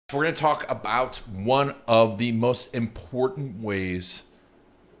We're going to talk about one of the most important ways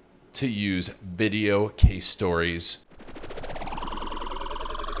to use video case stories.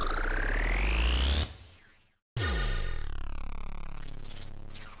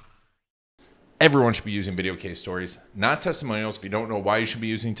 Everyone should be using video case stories, not testimonials. If you don't know why you should be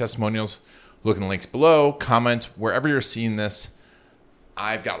using testimonials, look in the links below, comment wherever you're seeing this.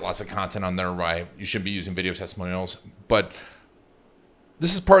 I've got lots of content on there why you should be using video testimonials, but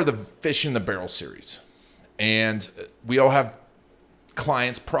this is part of the Fish in the Barrel series. And we all have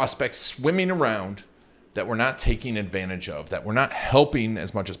clients, prospects swimming around that we're not taking advantage of, that we're not helping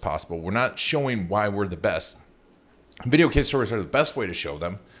as much as possible. We're not showing why we're the best. Video case stories are the best way to show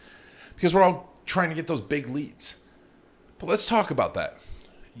them because we're all trying to get those big leads. But let's talk about that.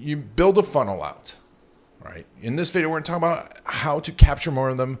 You build a funnel out, right? In this video, we're going to talk about how to capture more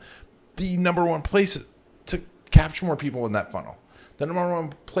of them. The number one place to capture more people in that funnel. The number one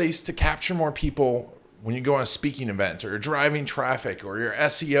place to capture more people when you go on a speaking event or you're driving traffic or your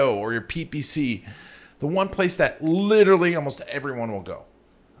SEO or your PPC. The one place that literally almost everyone will go.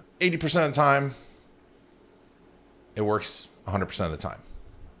 80% of the time, it works 100% of the time.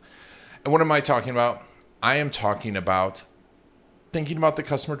 And what am I talking about? I am talking about thinking about the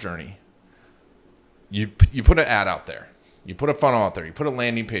customer journey. You put an ad out there. You put a funnel out there. You put a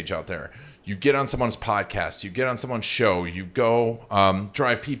landing page out there. You get on someone's podcast. You get on someone's show. You go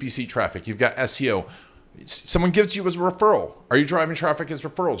drive PPC traffic. You've got SEO. Someone gives you as a referral. Are you driving traffic as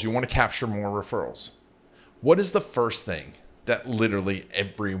referrals? You want to capture more referrals. What is the first thing that literally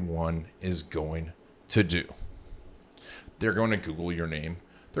everyone is going to do? They're going to Google your name.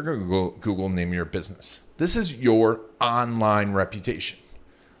 They're going to Google name of your business. This is your online reputation.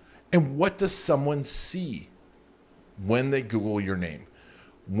 And what does someone see when they Google your name,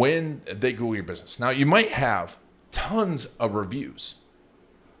 when they Google your business? Now, you might have tons of reviews,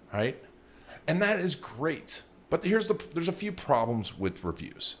 right? And that is great. But there's a few problems with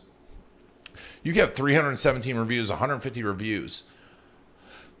reviews. You get 317 reviews, 150 reviews,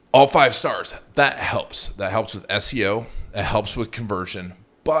 all 5 stars. That helps. That helps with SEO. That helps with conversion.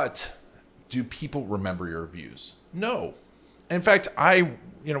 But do people remember your reviews? No. In fact,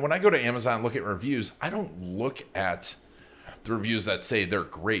 when I go to Amazon and look at reviews, I don't look at the reviews that say they're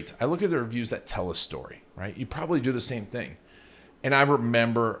great. I look at the reviews that tell a story, right? You probably do the same thing. And I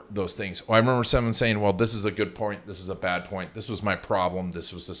remember those things. I remember someone saying, well, this is a good point. This is a bad point. This was my problem.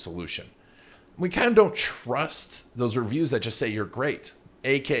 This was the solution. We kind of don't trust those reviews that just say you're great,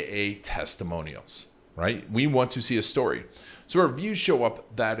 AKA testimonials, right? We want to see a story. So reviews show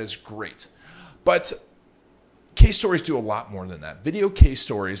up, that is great. But case stories do a lot more than that. Video case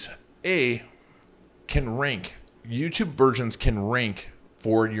stories, can rank. YouTube versions can rank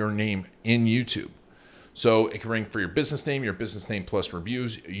for your name in YouTube. So it can rank for your business name plus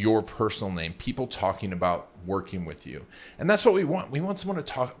reviews, your personal name, people talking about working with you. And that's what we want. We want someone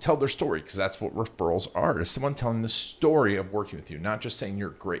to tell their story because that's what referrals are. Is someone telling the story of working with you, not just saying you're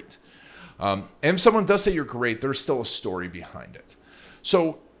great. And if someone does say you're great, there's still a story behind it.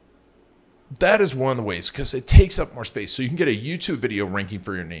 So that is one of the ways because it takes up more space. So you can get a YouTube video ranking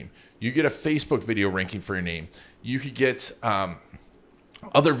for your name. You get a Facebook video ranking for your name. You could get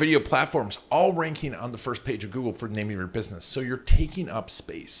other video platforms all ranking on the first page of Google for the name of your business. So you're taking up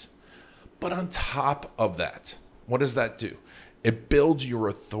space. But on top of that, what does that do? It builds your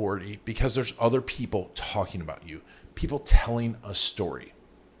authority because there's other people talking about you, people telling a story.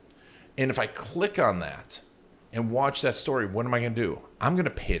 And if I click on that and watch that story, what am I going to do? I'm going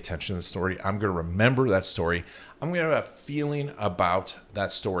to pay attention to the story. I'm going to remember that story. I'm going to have a feeling about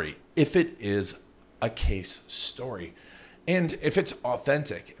that story if it is a case story. And if it's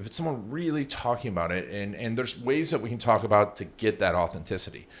authentic, if it's someone really talking about it, and there's ways that we can talk about to get that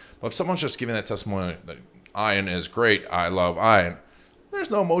authenticity. But if someone's just giving that testimony that Ian is great, I love Ian, there's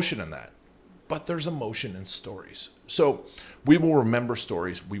no emotion in that. But there's emotion in stories. So we will remember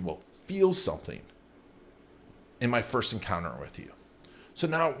stories. We will feel something in my first encounter with you. So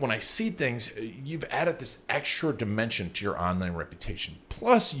now when I see things, you've added this extra dimension to your online reputation.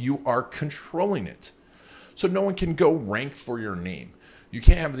 Plus you are controlling it. So no one can go rank for your name. You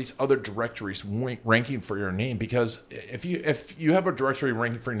can't have these other directories ranking for your name because if you have a directory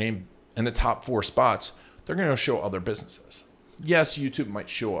ranking for your name in the top 4 spots, they're going to show other businesses. Yes, YouTube might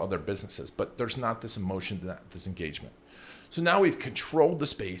show other businesses, but there's not this emotion, this engagement. So now we've controlled the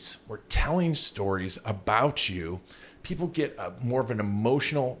space. We're telling stories about you. People get more of an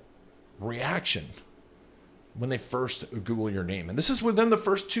emotional reaction when they first Google your name. And this is within the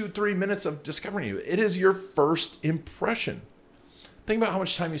first 2-3 minutes of discovering you. It is your first impression. Think about how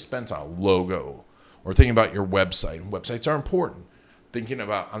much time you spent on a logo or thinking about your website. Websites are important. thinking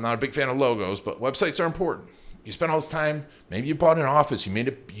about, I'm not a big fan of logos, but websites are important. You spend all this time, maybe you bought an office, you made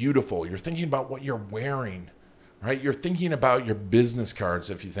it beautiful. You're thinking about what you're wearing, right? You're thinking about your business cards,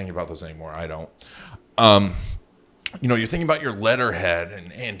 if you think about those anymore. I don't. You're thinking about your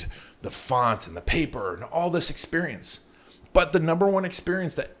letterhead and the font and the paper and all this experience. But the number one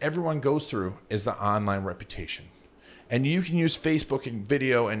experience that everyone goes through is the online reputation. And you can use Facebook and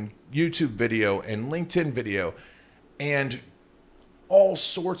video and YouTube video and LinkedIn video and all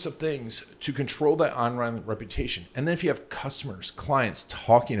sorts of things to control that online reputation. And then if you have customers, clients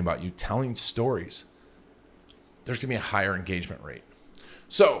talking about you, telling stories, there's going to be a higher engagement rate.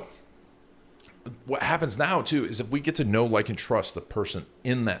 So what happens now too is if we get to know, like, and trust the person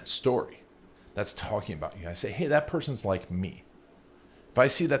in that story that's talking about you, I say, hey, that person's like me. If I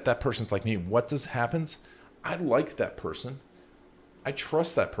see that person's like me, what happens? I like that person. I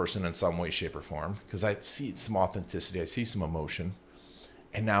trust that person in some way, shape, or form because I see some authenticity. I see some emotion.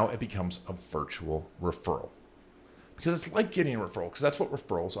 And now it becomes a virtual referral because it's like getting a referral, because that's what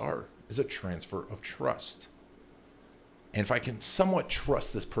referrals are, is a transfer of trust. And if I can somewhat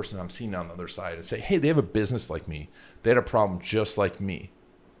trust this person I'm seeing on the other side and say, hey, they have a business like me. They had a problem just like me.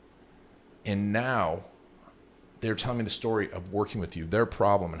 And now they're telling me the story of working with you, their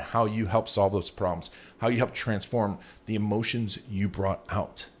problem, and how you help solve those problems, how you help transform the emotions you brought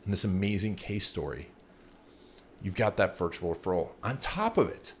out in this amazing case story. You've got that virtual referral on top of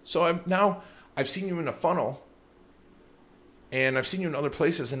it. So I've seen you in a funnel and I've seen you in other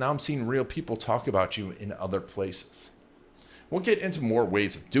places, and now I'm seeing real people talk about you in other places. We'll get into more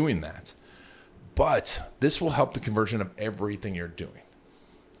ways of doing that, but this will help the conversion of everything you're doing.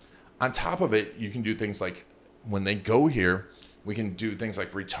 On top of it, you can do things like when they go here, we can do things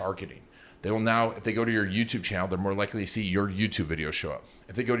like retargeting. They will now, if they go to your YouTube channel, they're more likely to see your YouTube video show up.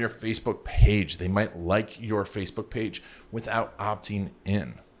 If they go to your Facebook page, they might like your Facebook page without opting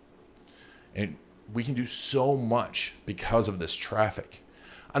in. And we can do so much because of this traffic.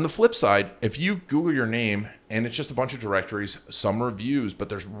 On the flip side, if you Google your name and it's just a bunch of directories, some reviews, but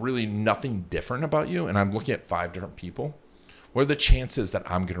there's really nothing different about you, and I'm looking at 5 different people, what are the chances that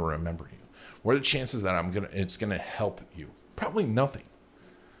I'm going to remember you? What are the chances that it's going to help you? Probably nothing.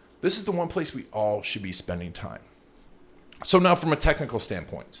 This is the one place we all should be spending time. So now from a technical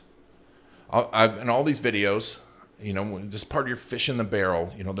standpoint, in all these videos, this part of your fish in the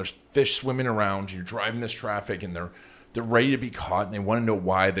barrel, there's fish swimming around, you're driving this traffic and they're ready to be caught and they want to know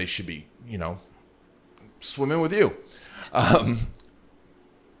why they should be, swimming with you.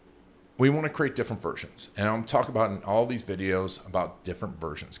 We want to create different versions. And I'm talking about in all these videos about different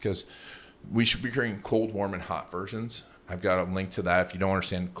versions because we should be creating cold, warm, and hot versions. I've got a link to that if you don't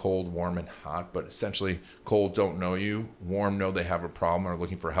understand cold, warm, and hot. But essentially, cold don't know you. Warm know they have a problem or are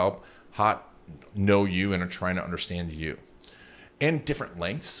looking for help. Hot know you and are trying to understand you. And different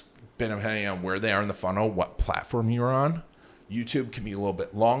lengths, depending on where they are in the funnel, what platform you're on. YouTube can be a little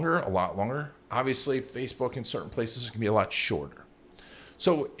bit longer, a lot longer. Obviously, Facebook in certain places can be a lot shorter.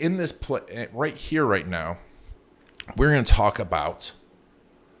 So in this right here, right now, we're going to talk about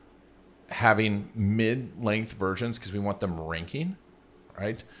having mid-length versions because we want them ranking,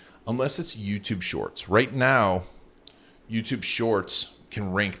 right? Unless it's YouTube Shorts. Right now, YouTube Shorts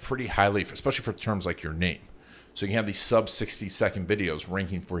can rank pretty highly, especially for terms like your name. So you can have these sub 60-second videos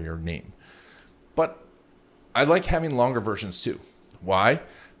ranking for your name. But I like having longer versions too. Why?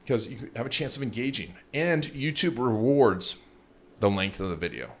 Because you have a chance of engaging. And YouTube rewards the length of the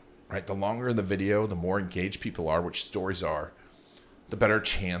video, right? The longer the video, the more engaged people are, which stories are, the better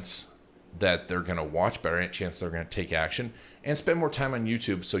chance that they're going to watch, better chance they're going to take action and spend more time on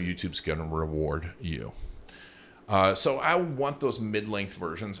YouTube. So YouTube's going to reward you. So I want those mid-length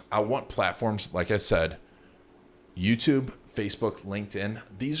versions. I want platforms, like I said, YouTube, Facebook, LinkedIn.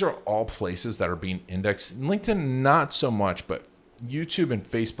 These are all places that are being indexed. LinkedIn, not so much, but YouTube and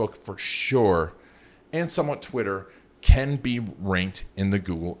Facebook for sure, and somewhat Twitter, can be ranked in the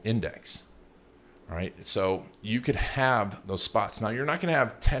Google index. All right, so you could have those spots. Now, you're not going to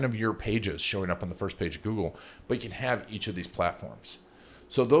have 10 of your pages showing up on the first page of Google, but you can have each of these platforms.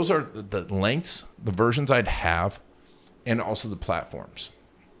 So those are the lengths, the versions I'd have, and also the platforms.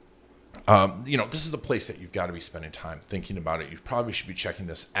 This is the place that you've got to be spending time thinking about it. You probably should be checking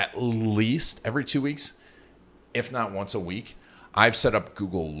this at least every 2 weeks, if not once a week. I've set up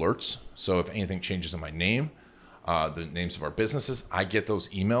Google alerts. So if anything changes in my name, the names of our businesses, I get those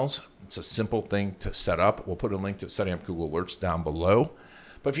emails. It's a simple thing to set up. We'll put a link to setting up Google alerts down below.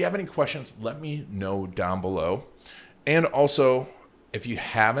 But if you have any questions, let me know down below. And also, if you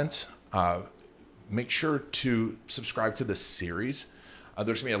haven't, make sure to subscribe to this series.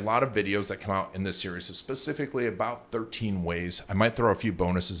 There's going to be a lot of videos that come out in this series, so specifically about 13 ways. I might throw a few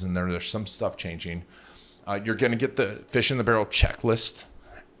bonuses in there. There's some stuff changing. You're going to get the fish in the barrel checklist,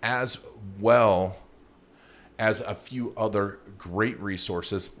 as well as a few other great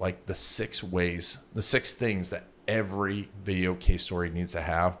resources like the 6 things that every video case story needs to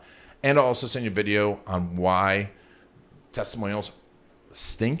have. And I'll also send you a video on why testimonials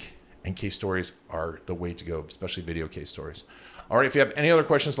stink and case stories are the way to go, especially video case stories. All right, if you have any other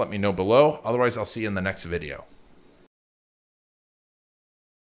questions, let me know below. Otherwise, I'll see you in the next video.